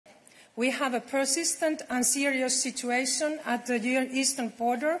We have a persistent and serious situation at the eastern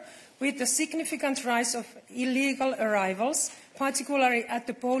border with a significant rise of illegal arrivals, particularly at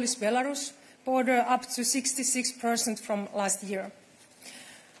the Polish-Belarus border, up to 66% from last year.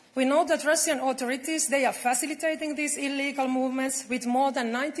 We know that Russian authorities, they are facilitating these illegal movements with more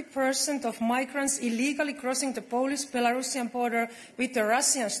than 90% of migrants illegally crossing the Polish-Belarusian border with a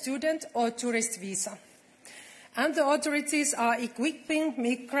Russian student or tourist visa. And the authorities are equipping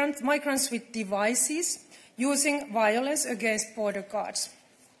migrants with devices using violence against border guards.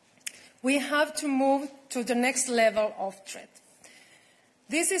 We have to move to the next level of threat.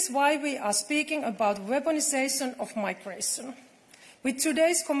 This is why we are speaking about weaponization of migration. With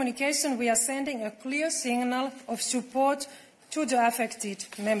today's communication, we are sending a clear signal of support to the affected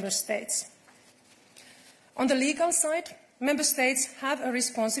member states. On the legal side, member states have a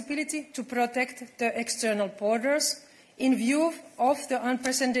responsibility to protect the external borders. In view of the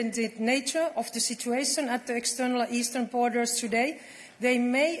unprecedented nature of the situation at the external eastern borders today, they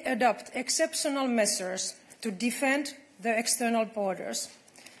may adopt exceptional measures to defend the external borders.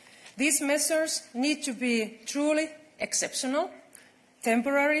 These measures need to be truly exceptional,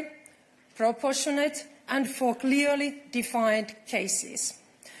 temporary, proportionate, and for clearly defined cases.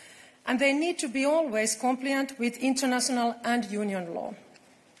 And they need to be always compliant with international and union law.